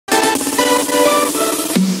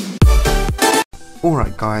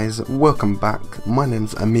Alright guys, welcome back. My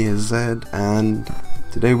name's Amir Z and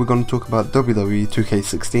today we're going to talk about WWE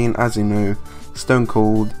 2K16. As you know, Stone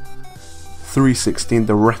Cold 316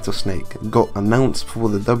 the Rattlesnake got announced for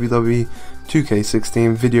the WWE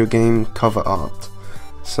 2K16 video game cover art.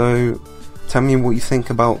 So tell me what you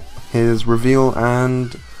think about his reveal,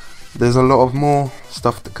 and there's a lot of more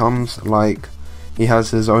stuff that comes, like he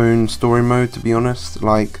has his own story mode, to be honest,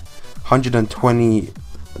 like 120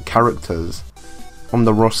 characters on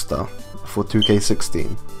the roster for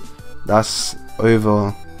 2K16. That's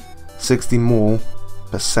over 60 more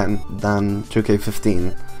percent than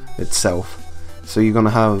 2K15 itself. So you're gonna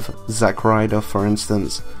have Zack Ryder, for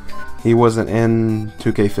instance. He wasn't in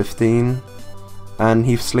 2K15, and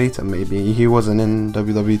Heath Slater, maybe he wasn't in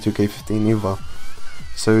WWE 2K15 either.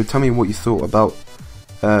 So tell me what you thought about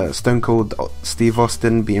Stone Cold Steve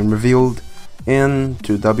Austin being revealed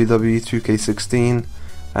into WWE 2K16,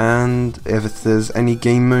 and if there's any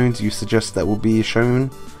game modes you suggest that will be shown,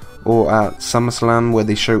 or at SummerSlam where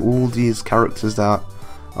they show all these characters that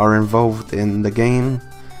are involved in the game.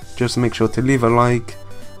 Just make sure to leave a like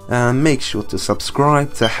and make sure to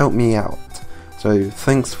subscribe to help me out. So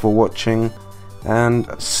thanks for watching and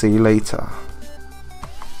see you later.